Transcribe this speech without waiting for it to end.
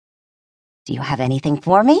"Do you have anything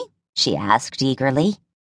for me?" she asked eagerly.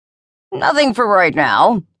 "Nothing for right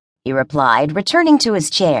now," he replied, returning to his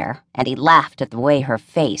chair, and he laughed at the way her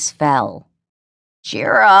face fell.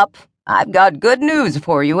 "Cheer up. I've got good news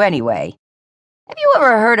for you anyway. Have you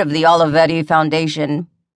ever heard of the Olivetti Foundation?"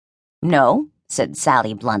 "No," said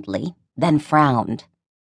Sally bluntly, then frowned.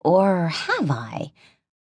 "Or have I?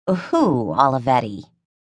 Who, Olivetti?"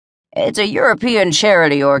 "It's a European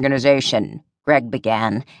charity organization," Greg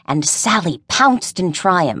began, and Sally pounced in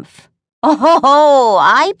triumph. "Oh,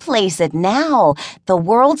 I place it now. The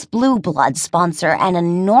world's blue bloods sponsor an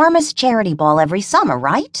enormous charity ball every summer,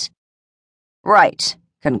 right?" "Right,"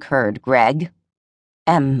 concurred Greg.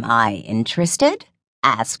 "Am I interested?"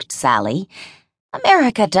 asked Sally.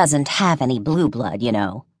 "America doesn't have any blue blood, you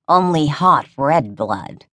know. Only hot red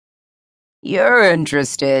blood." "You're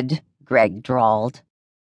interested," Greg drawled.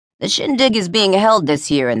 "The shindig is being held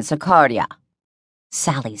this year in Sakarya."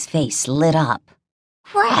 Sally's face lit up.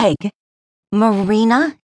 "Greg!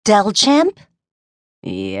 Marina Delchamp?"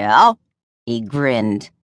 "Yeah," he grinned.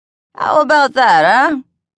 "How about that, huh?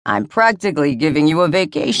 I'm practically giving you a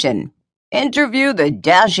vacation. Interview the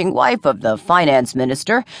dashing wife of the finance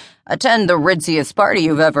minister, attend the ritziest party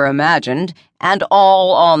you've ever imagined, and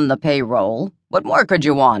all on the payroll. What more could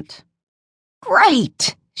you want?"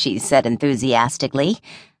 "Great," she said enthusiastically.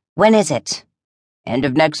 "When is it?" "End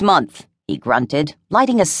of next month," he grunted,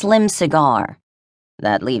 lighting a slim cigar.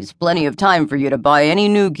 "That leaves plenty of time for you to buy any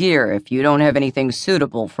new gear if you don't have anything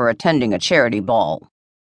suitable for attending a charity ball."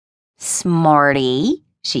 "Smarty,"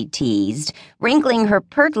 she teased, wrinkling her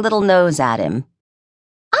pert little nose at him.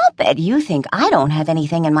 "I'll bet you think I don't have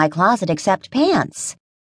anything in my closet except pants.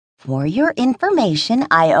 For your information,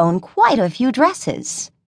 I own quite a few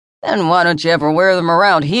dresses." "Then why don't you ever wear them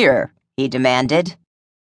around here?" he demanded.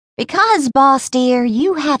 "Because, boss dear,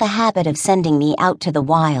 you have a habit of sending me out to the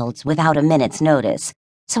wilds without a minute's notice,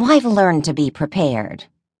 so I've learned to be prepared."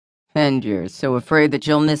 "And you're so afraid that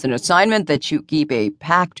you'll miss an assignment that you keep a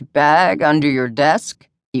packed bag under your desk?"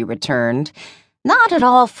 he returned, not at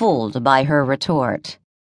all fooled by her retort.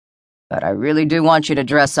 "But I really do want you to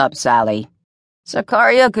dress up, Sally.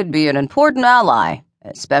 Sakarya could be an important ally,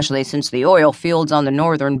 especially since the oil fields on the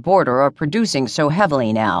northern border are producing so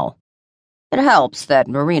heavily now. It helps that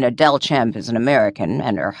Marina Delchamp is an American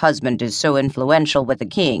and her husband is so influential with the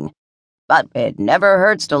king, but it never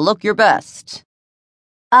hurts to look your best."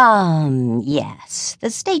 Yes, the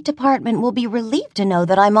State Department will be relieved to know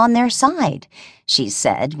that I'm on their side," she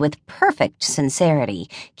said with perfect sincerity,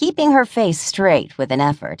 keeping her face straight with an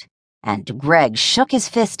effort, and Greg shook his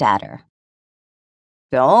fist at her.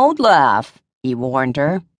 "Don't laugh," he warned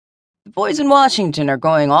her. "The boys in Washington are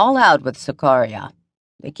going all out with Sakarya.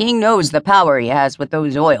 The king knows the power he has with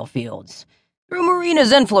those oil fields. Through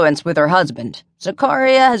Marina's influence with her husband,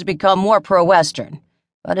 Sakarya has become more pro-Western,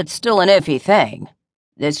 but it's still an iffy thing.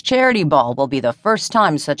 This charity ball will be the first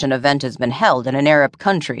time such an event has been held in an Arab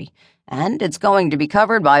country, and it's going to be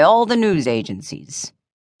covered by all the news agencies.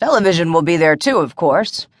 Television will be there too, of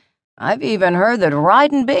course. I've even heard that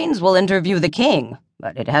Ryden Baines will interview the king,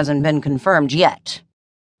 but it hasn't been confirmed yet."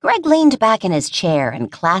 Greg leaned back in his chair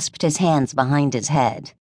and clasped his hands behind his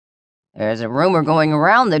head. "There's a rumor going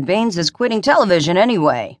around that Baines is quitting television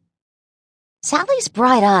anyway." Sally's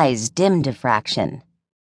bright eyes dimmed a fraction.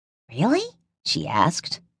 "Really?" she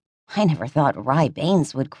asked. "I never thought Ry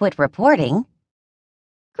Baines would quit reporting."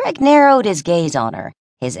 Greg narrowed his gaze on her,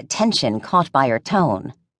 his attention caught by her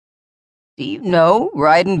tone. "Do you know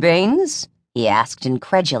Ryden Baines?" he asked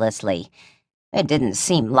incredulously. It didn't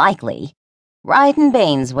seem likely. Ryden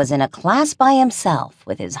Baines was in a class by himself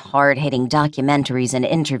with his hard-hitting documentaries and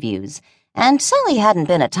interviews, and Sally hadn't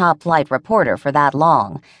been a top-flight reporter for that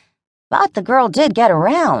long. But the girl did get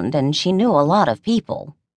around, and she knew a lot of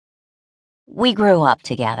people. "We grew up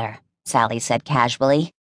together," Sally said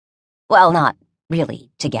casually. "Well, not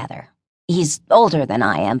really together. He's older than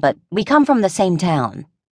I am, but we come from the same town."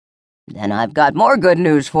 "Then I've got more good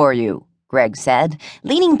news for you," Greg said,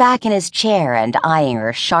 leaning back in his chair and eyeing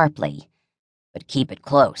her sharply. "But keep it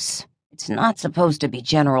close. It's not supposed to be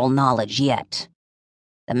general knowledge yet.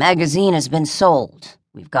 The magazine has been sold.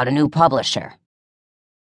 We've got a new publisher."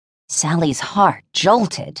 Sally's heart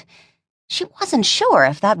jolted. She wasn't sure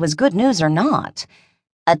if that was good news or not.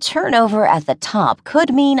 A turnover at the top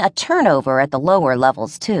could mean a turnover at the lower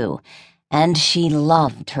levels, too, and she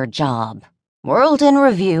loved her job. World in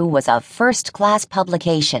Review was a first-class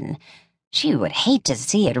publication. She would hate to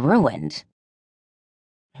see it ruined.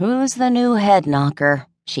 "Who's the new head knocker?"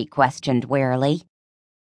 she questioned warily.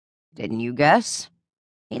 "Didn't you guess?"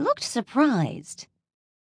 He looked surprised.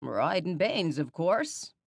 "Ryden Baines, of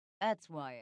course. That's why."